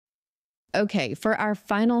Okay, for our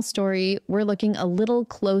final story, we're looking a little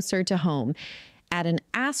closer to home at an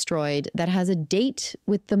asteroid that has a date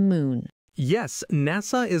with the moon. Yes,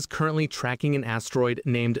 NASA is currently tracking an asteroid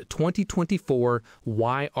named 2024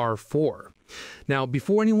 YR4. Now,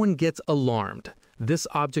 before anyone gets alarmed, this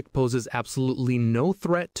object poses absolutely no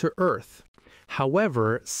threat to Earth.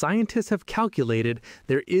 However, scientists have calculated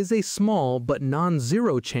there is a small but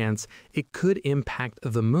non-zero chance it could impact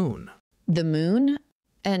the moon. The moon?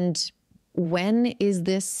 And when is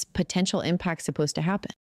this potential impact supposed to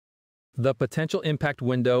happen? The potential impact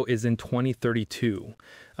window is in 2032.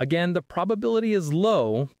 Again, the probability is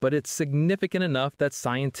low, but it's significant enough that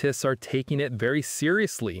scientists are taking it very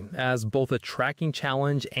seriously as both a tracking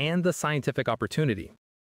challenge and a scientific opportunity.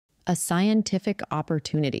 A scientific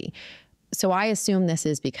opportunity. So I assume this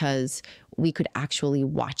is because we could actually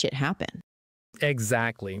watch it happen.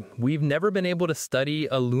 Exactly. We've never been able to study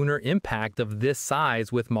a lunar impact of this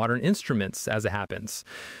size with modern instruments as it happens.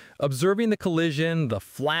 Observing the collision, the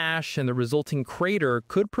flash, and the resulting crater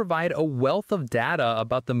could provide a wealth of data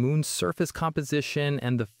about the moon's surface composition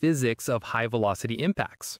and the physics of high-velocity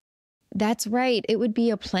impacts. That's right. It would be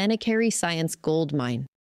a planetary science goldmine.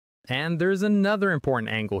 And there's another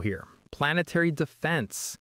important angle here: planetary defense.